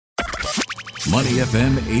Money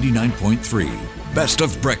FM 89.3. Best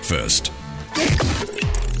of breakfast.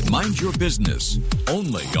 Mind your business.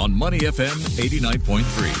 Only on Money FM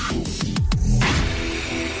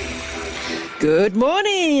 89.3. Good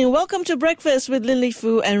morning. Welcome to Breakfast with Lin Li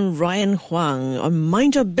Fu and Ryan Huang. On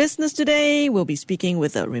Mind Your Business today, we'll be speaking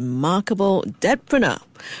with a remarkable dadpreneur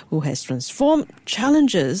who has transformed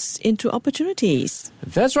challenges into opportunities.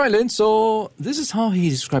 That's right, Lin. So this is how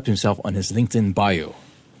he described himself on his LinkedIn bio.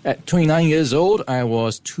 At 29 years old, I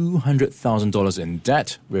was $200,000 in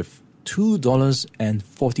debt with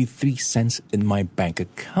 $2.43 in my bank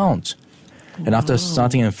account. And after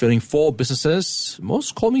starting and filling 4 businesses,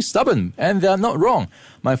 most call me stubborn, and they're not wrong.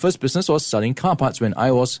 My first business was selling car parts when I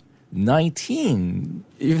was 19.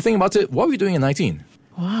 If you think about it, what were you doing at 19?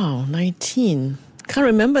 Wow, 19. Can't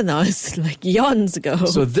remember now. It's like eons ago.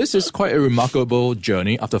 So this is quite a remarkable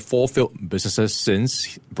journey. After 4 failed businesses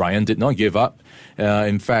since, Brian did not give up.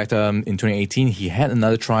 In fact, in 2018, he had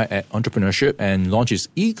another try at entrepreneurship and launched his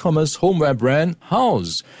e-commerce homeware brand,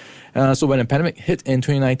 House. So when the pandemic hit in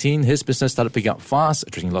 2019, his business started picking up fast,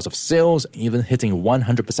 attracting lots of sales, even hitting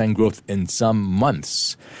 100% growth in some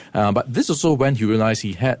months. But this is also when he realized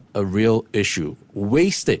he had a real issue,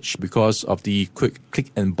 wastage, because of the quick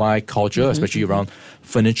click and buy culture, especially around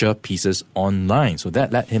furniture pieces online. So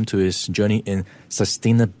that led him to his journey in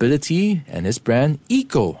sustainability and his brand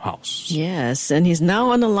Eco House. Yes, and he's now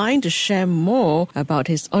on the line to share more about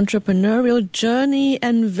his entrepreneurial journey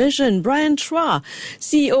and vision. Brian Chua,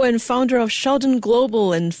 CEO and founder of Sheldon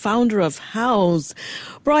Global and founder of House.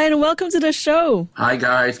 Brian, welcome to the show. Hi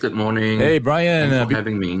guys, good morning. Hey Brian. Thanks for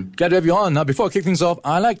having me. Glad to have you on. Now, before I kick things off,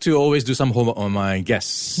 I like to always do some homework on my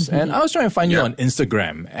guests. And I was trying to find you on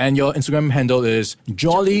Instagram. And your Instagram handle is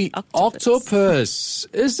Jolly Octopus.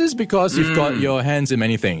 Is this because you've got your hands in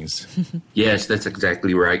many things? Yes, that's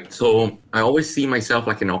exactly right. So I always see myself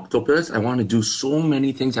like an octopus. I want to do so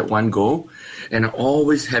many things at one go. And I'm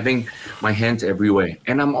always having my hands everywhere.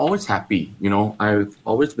 And I'm always happy. You know, I've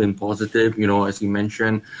always been positive. You know, as you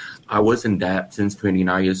mentioned, I was in debt since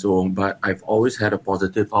 29 years old, but I've always had a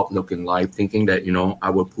positive outlook in life, thinking that, you know, I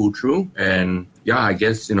will pull through. And yeah, I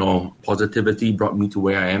guess, you know, positivity brought me to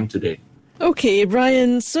where I am today. Okay,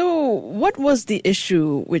 Brian, so what was the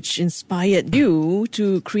issue which inspired you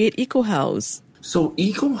to create Eco House? So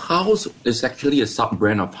Eco House is actually a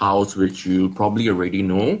sub-brand of House, which you probably already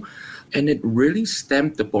know. And it really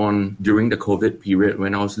stamped upon during the COVID period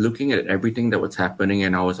when I was looking at everything that was happening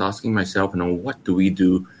and I was asking myself, you know, what do we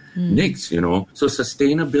do next, you know? So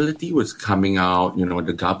sustainability was coming out, you know,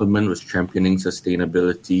 the government was championing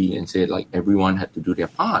sustainability and said like everyone had to do their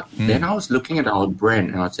part. Then I was looking at our brand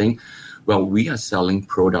and I was saying, well, we are selling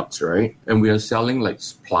products, right? And we are selling like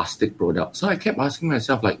plastic products. So I kept asking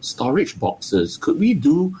myself, like, storage boxes. Could we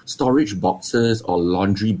do storage boxes or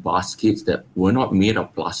laundry baskets that were not made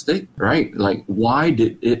of plastic, right? Like, why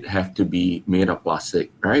did it have to be made of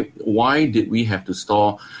plastic, right? Why did we have to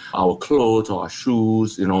store our clothes or our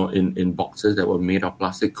shoes, you know, in boxes that were made of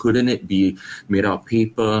plastic? Couldn't it be made of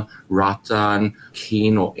paper, rattan,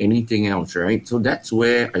 cane, or anything else, right? So that's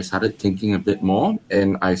where I started thinking a bit more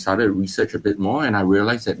and I started research a bit more, and I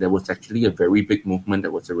realized that there was actually a very big movement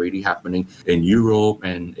that was already happening in Europe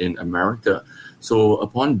and in America. So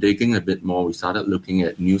upon digging a bit more, we started looking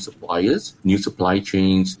at new suppliers, new supply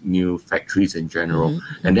chains, new factories in general.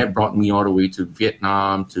 And that brought me all the way to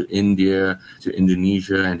Vietnam, to India, to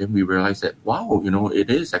Indonesia. And then we realized that, wow, you know, it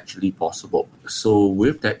is actually possible. So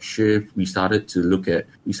with that shift, we started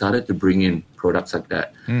to bring in products like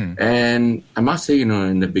that. And I must say, you know,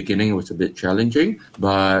 in the beginning, it was a bit challenging.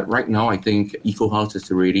 But right now, I think Eco House has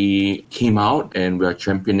already came out and we are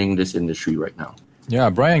championing this industry right now. Yeah,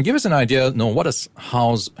 Brian, give us an idea, you know, what does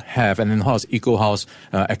House have and then how does Eco House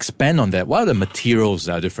expand on that? What are the materials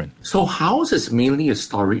that are different? So House is mainly a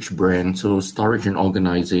storage brand, so storage and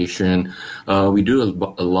organization. We do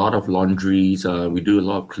a lot of laundries, we do a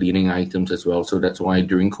lot of cleaning items as well. So that's why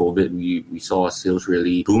during COVID, we saw our sales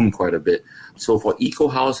really boom quite a bit. So for Eco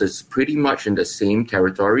House, it's pretty much in the same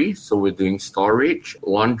territory. So we're doing storage,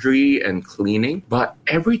 laundry, and cleaning. But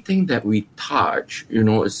everything that we touch, you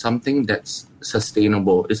know, is something that's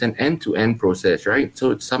sustainable. It's an end-to-end process, right?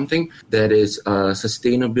 So it's something that is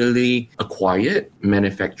sustainably acquired,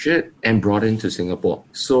 manufactured, and brought into Singapore.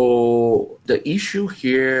 So The issue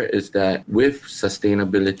here is that with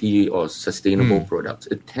sustainability or sustainable products,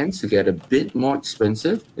 it tends to get a bit more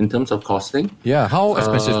expensive in terms of costing. Yeah, how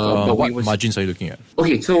expensive? But What margins are you looking at?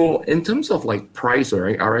 Okay, so in terms of like price,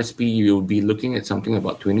 right, RSP, you'll be looking at something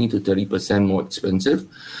about 20 to 30% more expensive.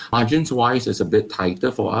 Margins wise, it's a bit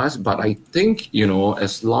tighter for us, but I think,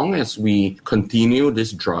 as long as we continue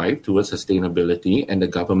this drive towards sustainability and the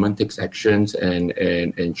government takes actions and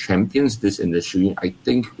champions this industry, I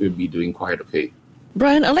think we'll be doing quite okay.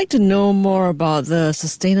 Brian, I'd like to know more about the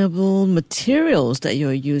sustainable materials that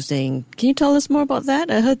you're using. Can you tell us more about that?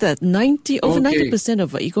 I heard that over 90%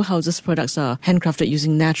 of Eco House's products are handcrafted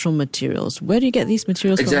using natural materials. Where do you get these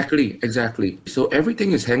materials from? Exactly. So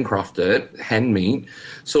everything is handcrafted, handmade.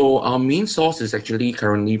 So our main source is actually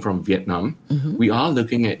currently from Vietnam. Mm-hmm. We are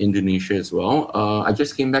looking at Indonesia as well. I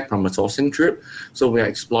just came back from a sourcing trip, so we're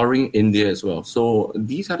exploring India as well. So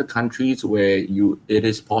these are the countries where it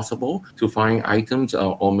is possible to find items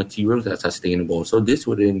or materials that are sustainable. So this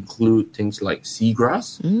would include things like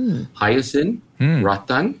seagrass, hyacinth,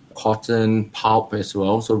 rattan, cotton, pulp as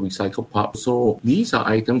well, so recycled pulp. So these are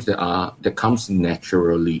items that comes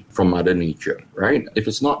naturally from Mother Nature, right? If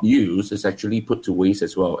it's not used, it's actually put to waste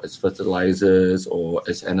as well as fertilizers or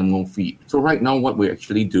as animal feed. So right now what we're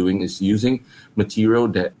actually doing is using material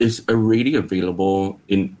that is already available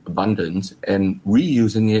in abundance and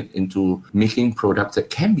reusing it into making products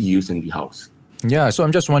that can be used in the house. Yeah, so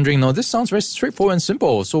I'm just wondering, this sounds very straightforward and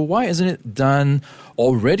simple. So why isn't it done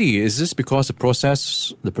already? Is this because the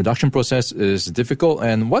production process is difficult?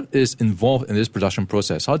 And what is involved in this production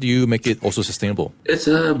process? How do you make it also sustainable? It's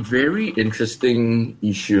a very interesting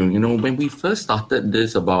issue. When we first started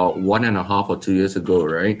this about 1.5 or 2 years ago,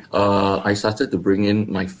 right? I started to bring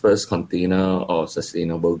in my first container of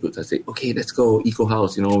sustainable goods. I said, okay, let's go, Eco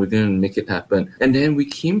House, we're going to make it happen. And then we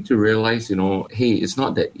came to realize, hey, it's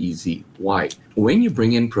not that easy. Why? When you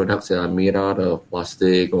bring in products that are made out of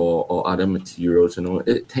plastic or other materials,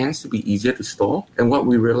 it tends to be easier to store. And what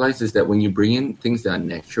we realize is that when you bring in things that are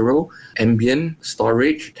natural, ambient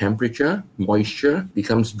storage, temperature, moisture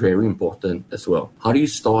becomes very important as well. How do you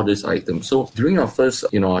store this item? So during our first,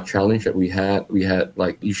 our challenge that we had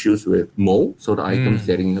like issues with mold. So the items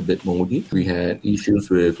getting a bit moldy. We had issues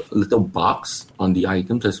with little bugs on the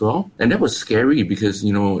items as well. And that was scary because,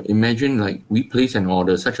 imagine like we place an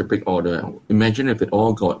order, such a big order. Imagine if it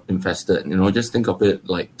all got infested, just think of it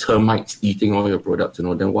like termites eating all your products,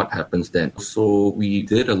 then what happens then? So we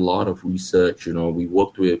did a lot of research,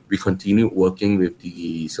 we continued working with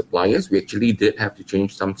the suppliers. We actually did have to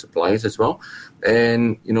change some suppliers as well.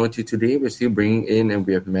 And, to today, we're still bringing in and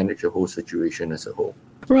we have managed the whole situation as a whole.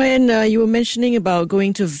 Ryan, you were mentioning about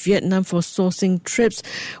going to Vietnam for sourcing trips.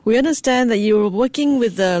 We understand that you were working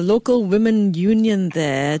with the local women union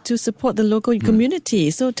there to support the local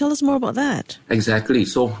community. So tell us more about that. Exactly.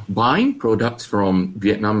 So buying products from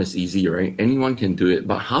Vietnam is easy, right? Anyone can do it.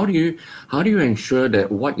 But how do you ensure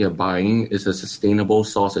that what you're buying is a sustainable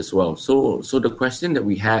source as well? So the question that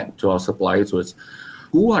we had to our suppliers was,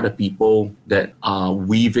 who are the people that are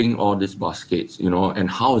weaving all these baskets, and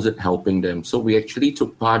how is it helping them? So we actually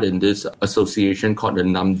took part in this association called the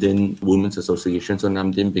Nam Dinh Women's Association. So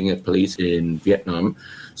Nam Dinh being a place in Vietnam.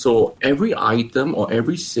 So every item or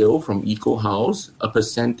every sale from Eco House, a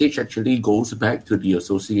percentage actually goes back to the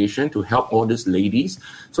association to help all these ladies.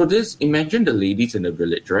 So imagine the ladies in the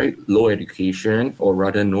village, right? Low education or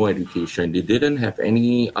rather no education. They didn't have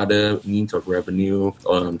any other means of revenue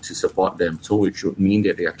to support them. So it should mean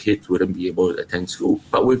that their kids wouldn't be able to attend school.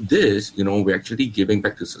 But with this, we're actually giving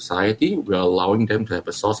back to society. We're allowing them to have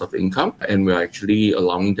a source of income and we're actually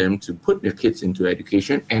allowing them to put their kids into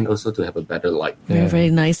education and also to have a better life. Very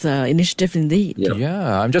nice initiative indeed.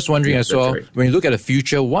 Yeah, I'm just wondering as well, right. When you look at the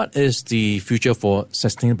future, what is the future for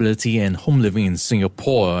sustainability and home living in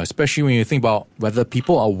Singapore, especially when you think about whether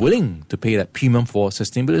people are willing to pay that premium for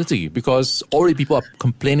sustainability? Because already people are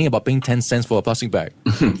complaining about paying 10 cents for a plastic bag.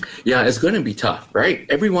 Yeah, it's going to be tough, right?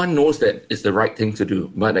 Everyone knows that it's the right thing to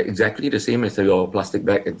do, but exactly the same as your plastic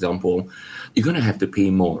bag example, you're going to have to pay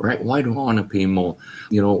more, right? Why do I want to pay more?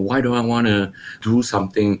 Why do I want to do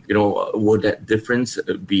something? Would that difference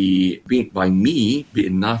be by me be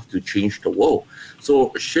enough to change the world?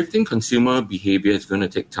 So shifting consumer behavior is going to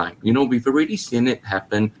take time. We've already seen it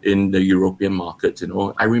happen in the European markets.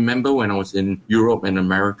 I remember when I was in Europe and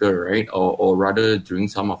America, right? Or rather during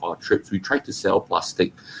some of our trips, we tried to sell plastic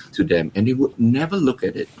plastic to them, and they would never look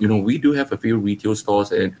at it. We do have a few retail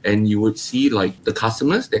stores, and you would see like the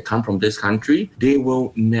customers that come from this country, they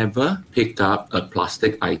will never pick up a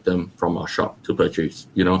plastic item from our shop to purchase.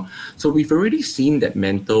 So we've already seen that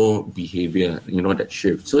mental behavior, that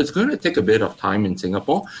shift. So it's going to take a bit of time in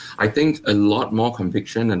Singapore. I think a lot more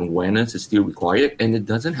conviction and awareness is still required, and it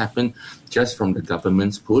doesn't happen just from the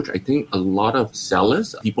government's push. I think a lot of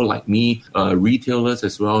sellers, people like me, retailers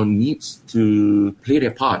as well, needs to play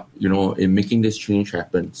their part, in making this change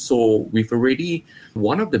happen. So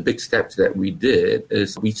one of the big steps that we did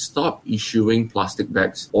is we stopped issuing plastic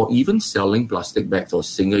bags or even selling plastic bags or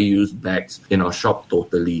single-use bags in our shop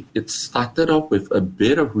totally. It started off with a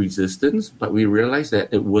bit of resistance, but we realized that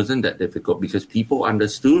it wasn't that difficult because people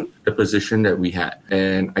understood the position that we had.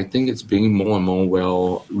 And I think it's being more and more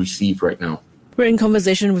well received right now. We're in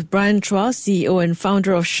conversation with Brian Chua, CEO and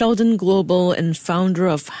founder of Sheldon Global and founder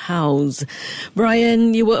of House.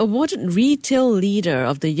 Brian, you were awarded Retail Leader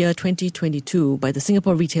of the Year 2022 by the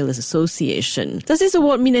Singapore Retailers Association. Does this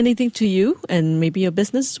award mean anything to you and maybe your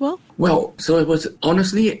business as well? Well, so it was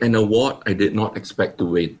honestly an award I did not expect to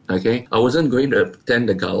win, okay? I wasn't going to attend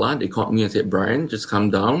the gala. They called me and said, Brian, just come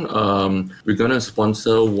down. We're going to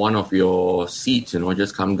sponsor one of your seats,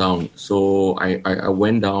 just come down. So I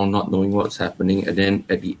went down not knowing what's happening. And then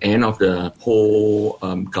at the end of the whole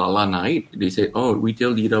gala night, they said, Retail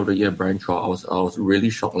Leader of the Year, Brian Chua. I was really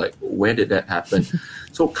shocked, like, where did that happen?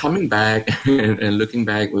 So coming back and looking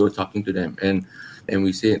back, we were talking to them. And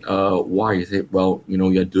we said, why? He said, well,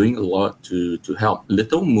 you're doing a lot to help.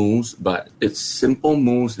 Little moves, but it's simple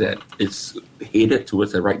moves that it's headed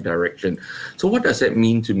towards the right direction. So what does that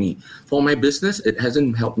mean to me? For my business, it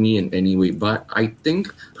hasn't helped me in any way, but I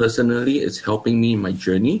think personally it's helping me in my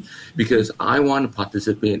journey because I want to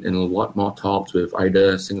participate in a lot more talks with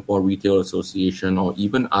either Singapore Retail Association or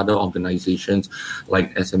even other organizations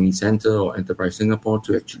like SME Center or Enterprise Singapore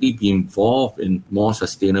to actually be involved in more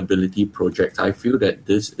sustainability projects. I feel that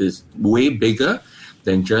this is way bigger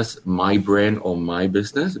than just my brand or my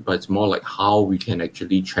business, but it's more like how we can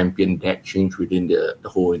actually champion that change within the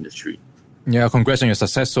whole industry. Yeah, congrats on your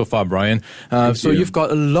success so far, Brian. So you've got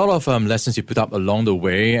a lot of lessons you put up along the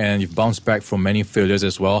way, and you've bounced back from many failures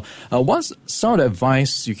as well. What's some of the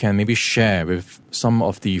advice you can maybe share with some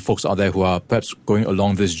of the folks out there who are perhaps going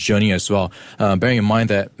along this journey as well? Bearing in mind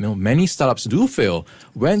that many startups do fail.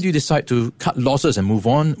 When do you decide to cut losses and move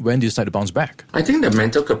on? When do you decide to bounce back? I think the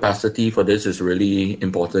mental capacity for this is really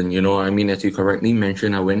important. As you correctly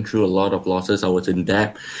mentioned, I went through a lot of losses. I was in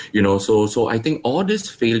debt, so I think all these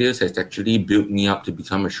failures has actually built me up to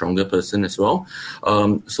become a stronger person as well.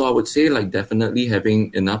 So I would say definitely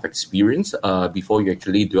having enough experience before you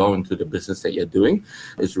actually delve into the business that you're doing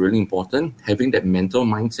is really important. Having that mental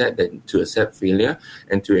mindset that to accept failure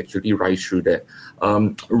and to actually rise through that.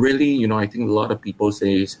 I think a lot of people say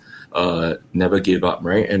never give up,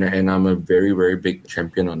 right? And I'm a very, very big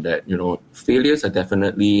champion on that. Failures are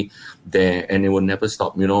definitely there and it will never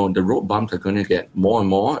stop. The road bumps are going to get more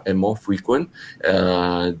and more frequent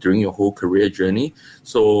during your whole career journey.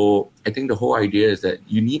 So I think the whole idea is that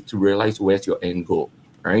you need to realize where's your end goal.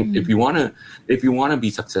 Right? If you want to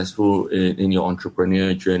be successful in your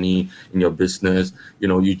entrepreneur journey, in your business,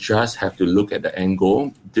 you just have to look at the end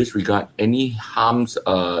goal, disregard any harms,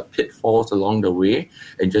 pitfalls along the way,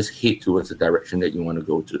 and just head towards the direction that you want to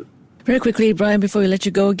go to. Very quickly, Brian, before we let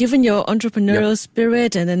you go, given your entrepreneurial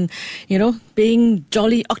spirit and then, being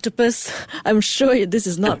jolly octopus, I'm sure this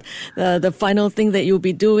is not the final thing that you'll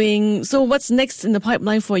be doing. So what's next in the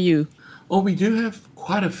pipeline for you? Oh, we do have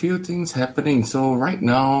quite a few things happening. So right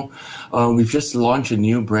now, we've just launched a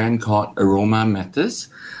new brand called Aroma Matters.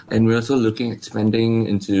 And we're also looking at expanding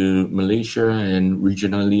into Malaysia and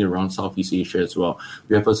regionally around Southeast Asia as well.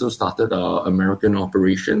 We have also started our American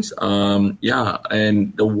operations. And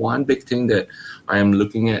the one big thing that I am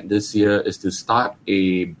looking at this year is to start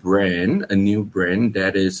a new brand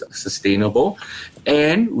that is sustainable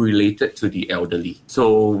and related to the elderly.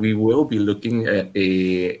 So we will be looking at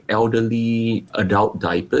a elderly adult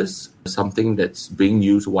diapers, something that's being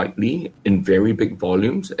used widely in very big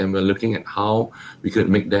volumes, and we're looking at how we could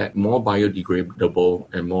make that more biodegradable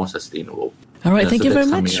and more sustainable. All right, thank you very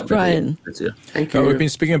much, Brian. Thank you. We've been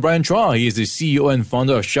speaking with Brian Chua. He is the CEO and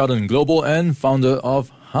founder of Sheldon Global and founder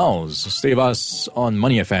of House. Stay with us on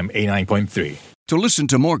Money FM 89.3. To listen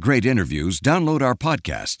to more great interviews, download our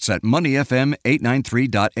podcasts at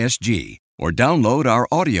moneyfm893.sg or download our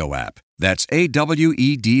audio app. That's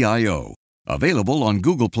AWEDIO. Available on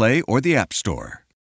Google Play or the App Store.